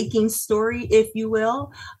origin baking story, if you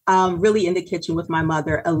will, really in the kitchen with my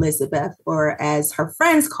mother, Elizabeth, or as her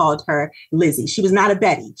friends called her, Lizzie. She was not a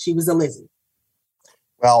Betty. She was a Lizzie.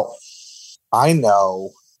 Well, I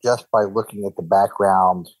know just by looking at the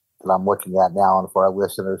background that I'm looking at now, and for our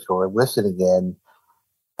listeners who are listening in,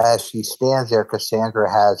 as she stands there, Cassandra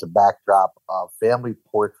has a backdrop of family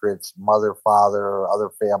portraits, mother, father, other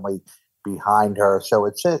family behind her. So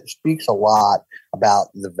it speaks a lot about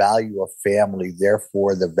the value of family,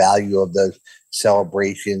 therefore the value of those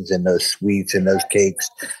celebrations and those sweets and those cakes.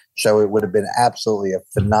 So it would have been absolutely a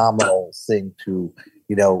phenomenal thing to,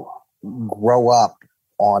 grow up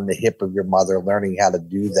on the hip of your mother, learning how to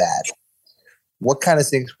do that. What kind of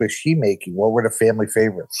things was she making? What were the family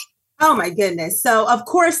favorites? Oh my goodness. So of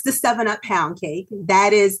course the 7-Up pound cake,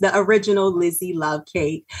 that is the original Lizzie Love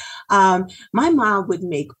Cake. My mom would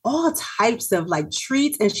make all types of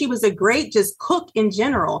treats, and she was a great just cook in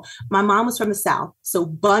general. My mom was from the South, so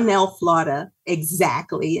Bunnell, Florida,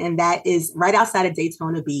 exactly. And that is right outside of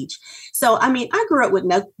Daytona Beach. So, I grew up with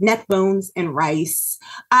neck bones and rice.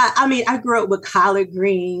 I grew up with collard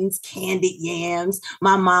greens, candied yams.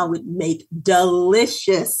 My mom would make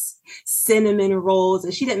delicious cinnamon rolls,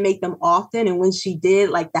 and she didn't make them often. And when she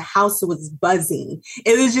did, the house was buzzing.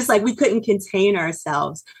 It was just we couldn't contain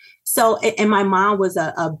ourselves. So, and my mom was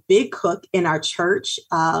a big cook in our church.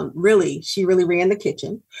 She really ran the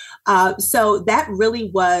kitchen. So that really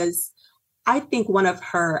was, I think, one of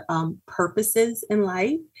her purposes in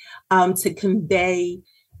life, to convey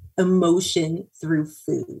emotion through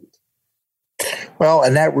food. Well,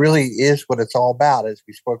 and that really is what it's all about. As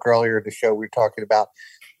we spoke earlier in the show, we were talking about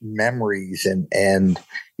memories and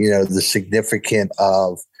the significance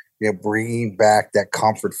of bringing back that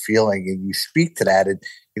comfort feeling, and you speak to that, and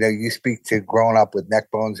you speak to growing up with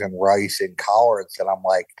neck bones and rice and collards, and I'm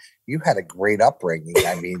like, you had a great upbringing.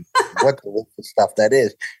 What the stuff that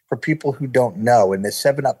is for people who don't know. And the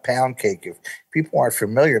 7-Up pound cake, if people aren't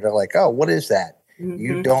familiar, they're like, oh, what is that? Mm-hmm.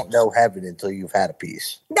 You don't know heaven until you've had a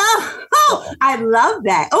piece. No, I love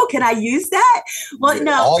that. Oh, can I use that? Well, yeah,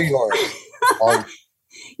 no, all yours.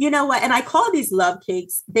 You know what? And I call these love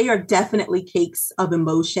cakes, they are definitely cakes of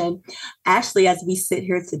emotion. Actually, as we sit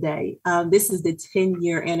here today, this is the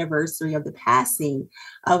 10-year anniversary of the passing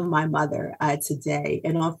of my mother today.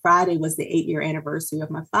 And on Friday was the 8-year anniversary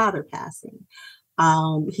of my father passing.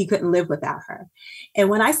 He couldn't live without her. And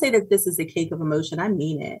when I say that this is a cake of emotion, I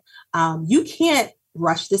mean it. You can't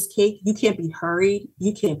rush this cake. You can't be hurried.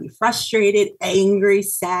 You can't be frustrated, angry,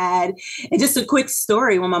 sad. And just a quick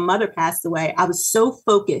story, when my mother passed away, I was so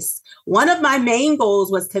focused. One of my main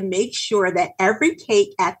goals was to make sure that every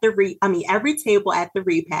cake at every table at the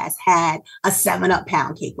repast had a 7-Up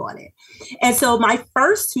pound cake on it. And so my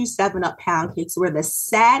first 2 7-Up pound cakes were the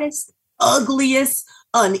saddest, ugliest,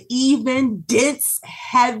 uneven, dense,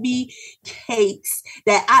 heavy cakes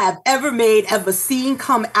that I have ever seen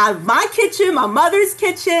come out of my kitchen, my mother's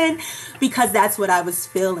kitchen, because that's what I was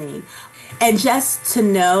feeling. And just to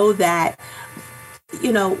know that,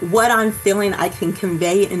 what I'm feeling, I can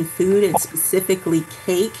convey in food, and specifically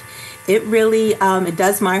cake, it really, it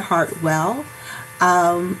does my heart well.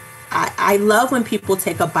 I love when people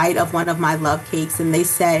take a bite of one of my love cakes and they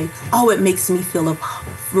say, oh, it makes me feel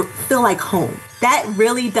like home. That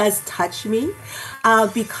really does touch me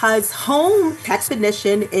because home,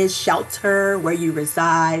 definition is shelter, where you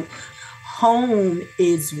reside. Home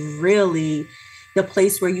is really the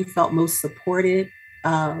place where you felt most supported,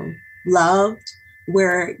 loved,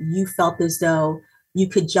 where you felt as though you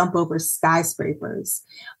could jump over skyscrapers.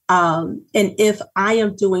 And if I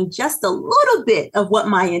am doing just a little bit of what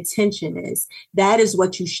my intention is, that is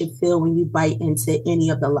what you should feel when you bite into any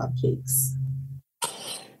of the love cakes.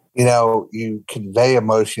 You convey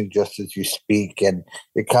emotion just as you speak, and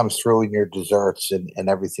it comes through in your desserts and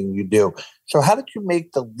everything you do. So how did you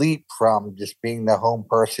make the leap from just being the home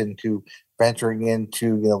person to venturing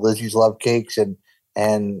into, Lizzie's Love Cakes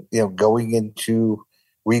and going into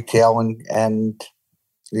retail and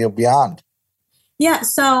beyond? Yeah,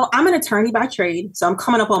 so I'm an attorney by trade. So I'm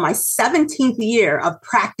coming up on my 17th year of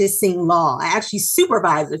practicing law. I actually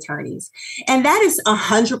supervise attorneys. And that is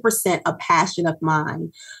 100% a passion of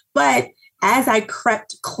mine. But as I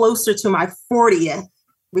crept closer to my 40th,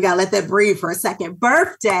 we got to let that breathe for a second,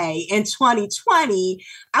 birthday in 2020,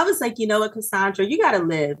 I was like, you know what, Cassandra, you got to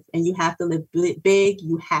live, and you have to live big.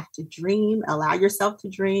 You have to dream, allow yourself to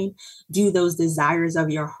dream, do those desires of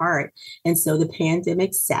your heart. And so the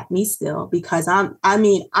pandemic sat me still because I'm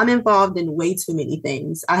involved in way too many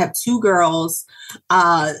things. I have 2 girls,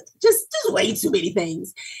 just way too many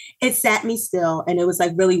things. It sat me still. And it was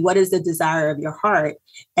like, really, what is the desire of your heart?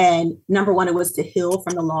 And number 1, it was to heal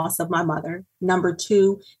from the loss of my mother. Number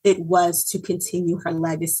 2, it was to continue her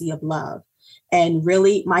legacy of love. And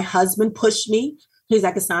really, my husband pushed me. He's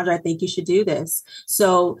like, Cassandra, I think you should do this.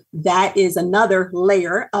 So that is another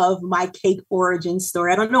layer of my cake origin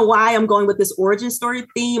story. I don't know why I'm going with this origin story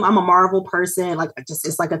theme. I'm a Marvel person.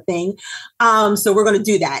 It's like a thing. So we're going to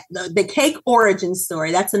do that. The cake origin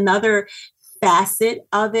story. That's another facet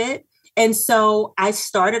of it. And so I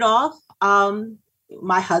started off,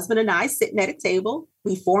 my husband and I sitting at a table.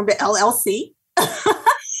 We formed an LLC.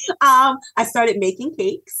 I started making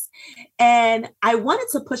cakes, and I wanted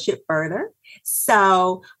to push it further.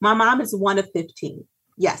 So my mom is one of 15.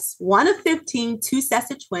 Yes, one of 15, 2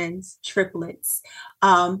 sets of twins, triplets,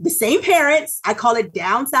 the same parents. I call it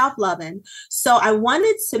down south loving. So I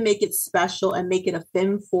wanted to make it special and make it a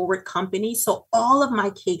femme forward company. So all of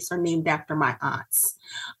my cakes are named after my aunts.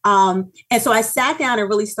 And so I sat down and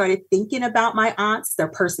really started thinking about my aunts, their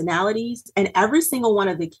personalities, and every single one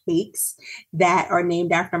of the cakes that are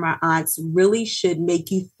named after my aunts really should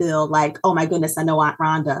make you feel like, oh my goodness, I know Aunt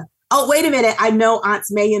Rhonda. Oh, wait a minute. I know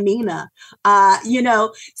Aunts May and Mina,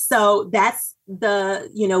 so that's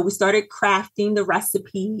we started crafting the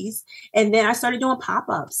recipes, and then I started doing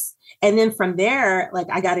pop-ups. And then from there,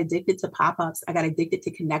 I got addicted to pop-ups. I got addicted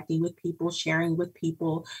to connecting with people, sharing with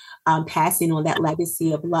people, passing on that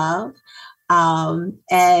legacy of love.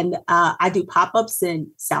 And I do pop-ups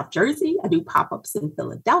in South Jersey. I do pop-ups in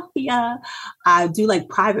Philadelphia. I do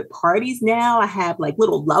private parties now. I have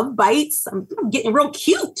little love bites. I'm getting real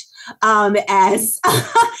cute as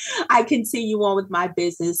I continue on with my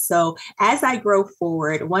business. So as I grow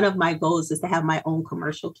forward, one of my goals is to have my own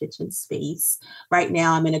commercial kitchen space. Right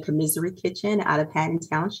now, I'm in a commissary kitchen out of Haddon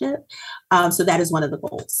Township. So that is one of the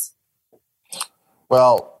goals.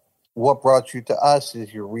 Well, what brought you to us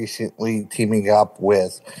is you're recently teaming up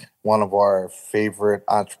with one of our favorite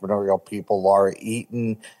entrepreneurial people, Laura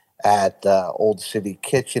Eaton, at Old City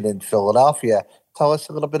Kitchen in Philadelphia. Tell us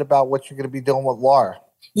a little bit about what you're going to be doing with Laura.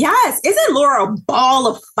 Yes. Isn't Laura a ball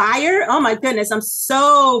of fire? Oh, my goodness. I'm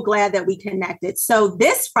so glad that we connected. So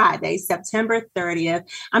this Friday, September 30th,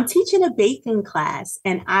 I'm teaching a baking class,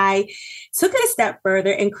 and I took it a step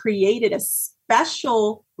further and created a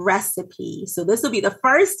special recipe. So this will be the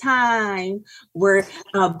first time we're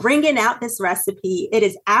bringing out this recipe. It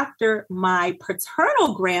is after my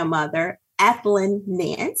paternal grandmother, Ethelyn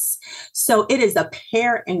Nance. So it is a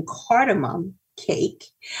pear and cardamom cake.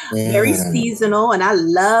 Very seasonal, and I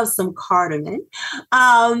love some cardamom.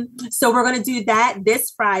 So we're going to do that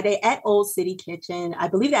this Friday at Old City Kitchen. I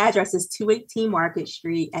believe the address is 218 Market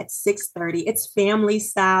Street at 6:30. It's family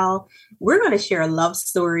style. We're going to share love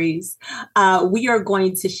stories. We are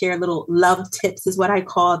going to share little love tips, is what I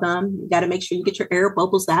call them. You got to make sure you get your air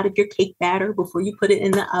bubbles out of your cake batter before you put it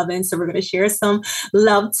in the oven. So we're going to share some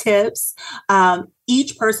love tips.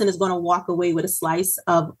 Each person is going to walk away with a slice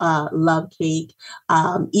of love cake.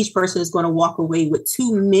 Each person is going to walk away with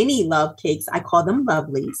 2 mini love cakes. I call them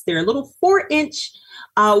lovelies. They're a little 4-inch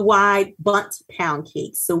wide bundt pound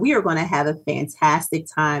cakes. So we are going to have a fantastic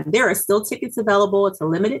time. There are still tickets available. It's a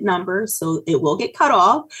limited number, so it will get cut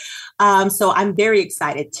off. So I'm very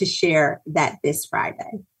excited to share that this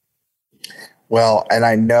Friday. Well, and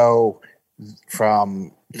I know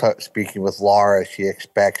from speaking with Laura, she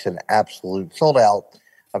expects an absolute sold out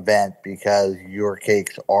event because your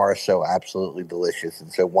cakes are so absolutely delicious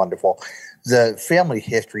and so wonderful. The family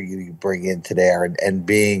history you bring into there, and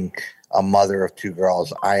being a mother of 2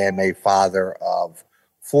 girls, I am a father of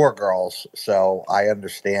 4 girls, so I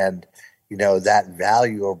understand, that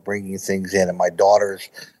value of bringing things in. And my daughters,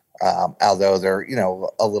 although they're,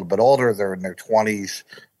 a little bit older, they're in their 20s.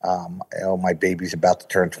 My baby's about to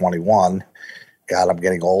turn 21. God, I'm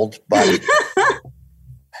getting old, but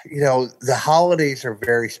the holidays are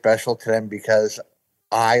very special to them because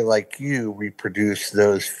I, like you, reproduce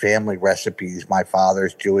those family recipes. My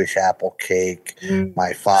father's Jewish apple cake,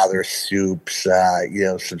 my father's soups,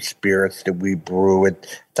 some spirits that we brew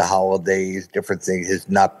at the holidays, different things, his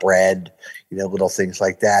nut bread, little things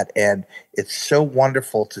like that. And it's so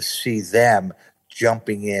wonderful to see them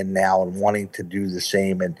jumping in now and wanting to do the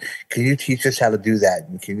same. And can you teach us how to do that?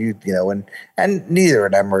 And can you, and neither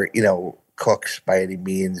of them are, cooks by any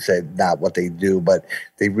means, and not what they do, but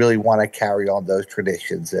they really want to carry on those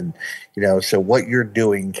traditions. And, so what you're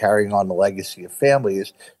doing, carrying on the legacy of family,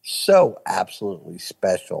 is so absolutely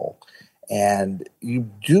special. And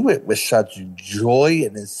you do it with such joy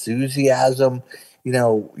and enthusiasm.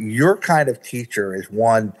 Your kind of teacher is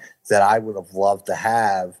one that I would have loved to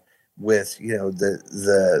have, with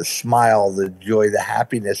the smile, the joy, the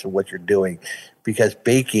happiness of what you're doing, because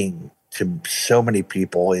baking to so many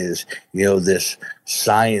people is this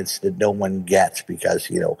science that no one gets, because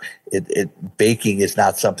baking is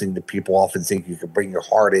not something that people often think you can bring your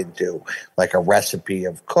heart into, like a recipe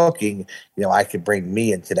of cooking. I could bring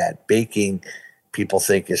me into that. Baking, people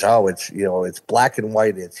think is, it's black and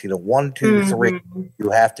white, it's 1, 2, 3, you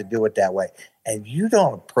have to do it that way, and you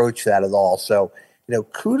don't approach that at all. So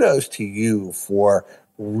kudos to you for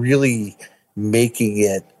really making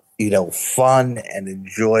it, fun and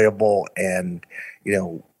enjoyable and,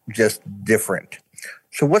 just different.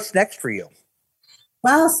 So what's next for you?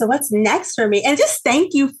 Well, so what's next for me? And just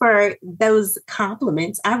thank you for those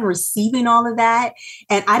compliments. I'm receiving all of that.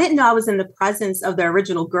 And I didn't know I was in the presence of the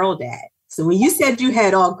original girl dad. So when you said you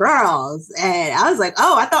had all girls, and I was like,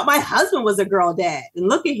 oh, I thought my husband was a girl dad. And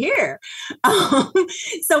look at here.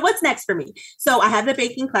 So what's next for me? So I have the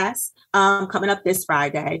baking class coming up this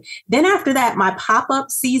Friday. Then after that, my pop-up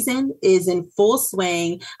season is in full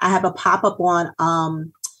swing. I have a pop-up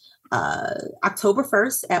on October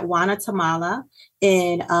 1st at Wana Tamala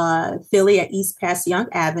in Philly at East Passyunk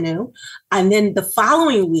Avenue. And then the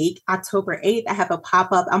following week, October 8th, I have a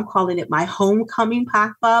pop-up. I'm calling it my homecoming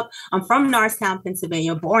pop-up. I'm from Norristown,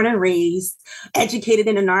 Pennsylvania, born and raised, educated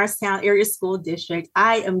in the Norristown Area School District.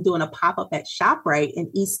 I am doing a pop-up at ShopRite in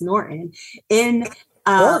East Norton in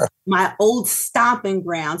my old stomping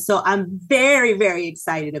ground. So I'm very, very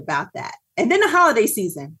excited about that. And then the holiday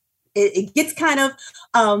season, it gets kind of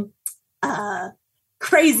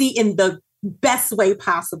crazy in the best way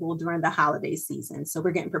possible during the holiday season. So we're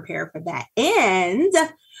getting prepared for that. And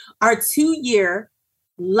our 2-year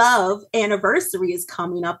love anniversary is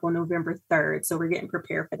coming up on November 3rd. So we're getting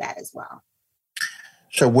prepared for that as well.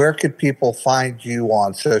 So where could people find you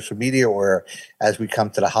on social media, or as we come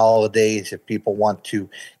to the holidays, if people want to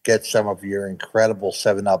get some of your incredible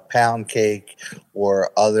 7-Up pound cake or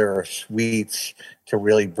other sweets to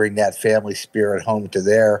really bring that family spirit home to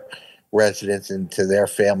their residents and to their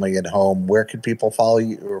family at home, where can people follow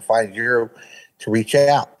you or find you to reach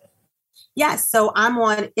out? Yes. So I'm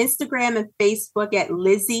on Instagram and Facebook at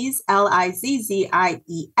Lizzie's,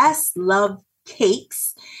 Lizzie's, Love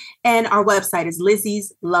Cakes. And our website is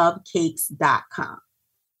lizzieslovecakes.com.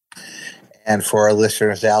 And for our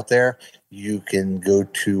listeners out there, you can go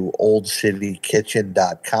to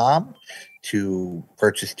oldcitykitchen.com to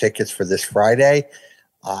purchase tickets for this Friday.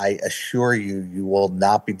 I assure you, you will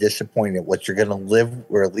not be disappointed. What you're going to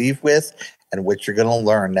leave with and what you're going to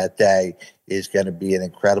learn that day is going to be an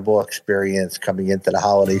incredible experience coming into the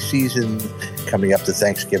holiday season, coming up to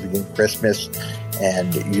Thanksgiving and Christmas,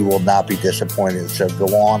 and you will not be disappointed. So go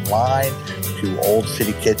online to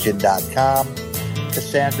oldcitykitchen.com.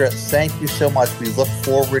 Cassandra, thank you so much. We look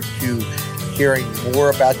forward to hearing more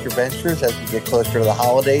about your ventures as we get closer to the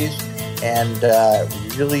holidays, and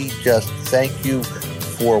really just thank you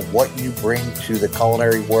for what you bring to the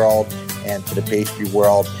culinary world and to the pastry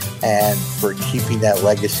world, and for keeping that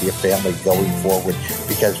legacy of family going forward,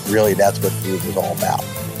 because really that's what food is all about.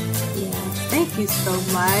 Yeah, thank you so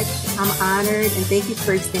much. I'm honored, and thank you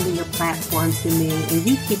for extending your platform to me. And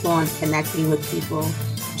you keep on connecting with people,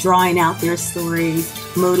 drawing out their stories,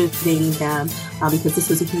 motivating them, because this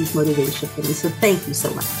was a huge motivation for me. So thank you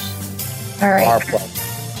so much. All right. Our pleasure.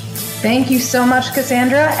 Thank you so much,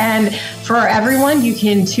 Cassandra. And for everyone, you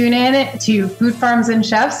can tune in to Food Farms and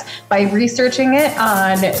Chefs by researching it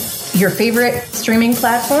on your favorite streaming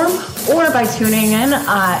platform, or by tuning in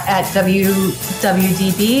at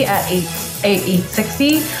WWDB at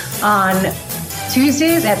 860 on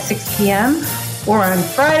Tuesdays at 6 p.m. Or on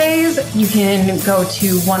Fridays, you can go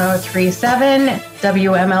to 1037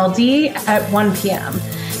 WMLD at 1 p.m.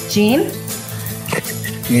 Gene?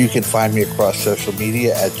 You can find me across social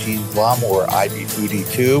media at Gene Blum or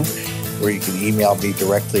IBFoodie2, or you can email me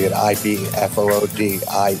directly at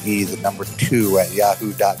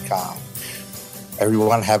IBFOODIE2@yahoo.com.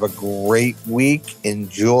 Everyone have a great week.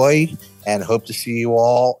 Enjoy, and hope to see you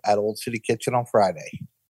all at Old City Kitchen on Friday.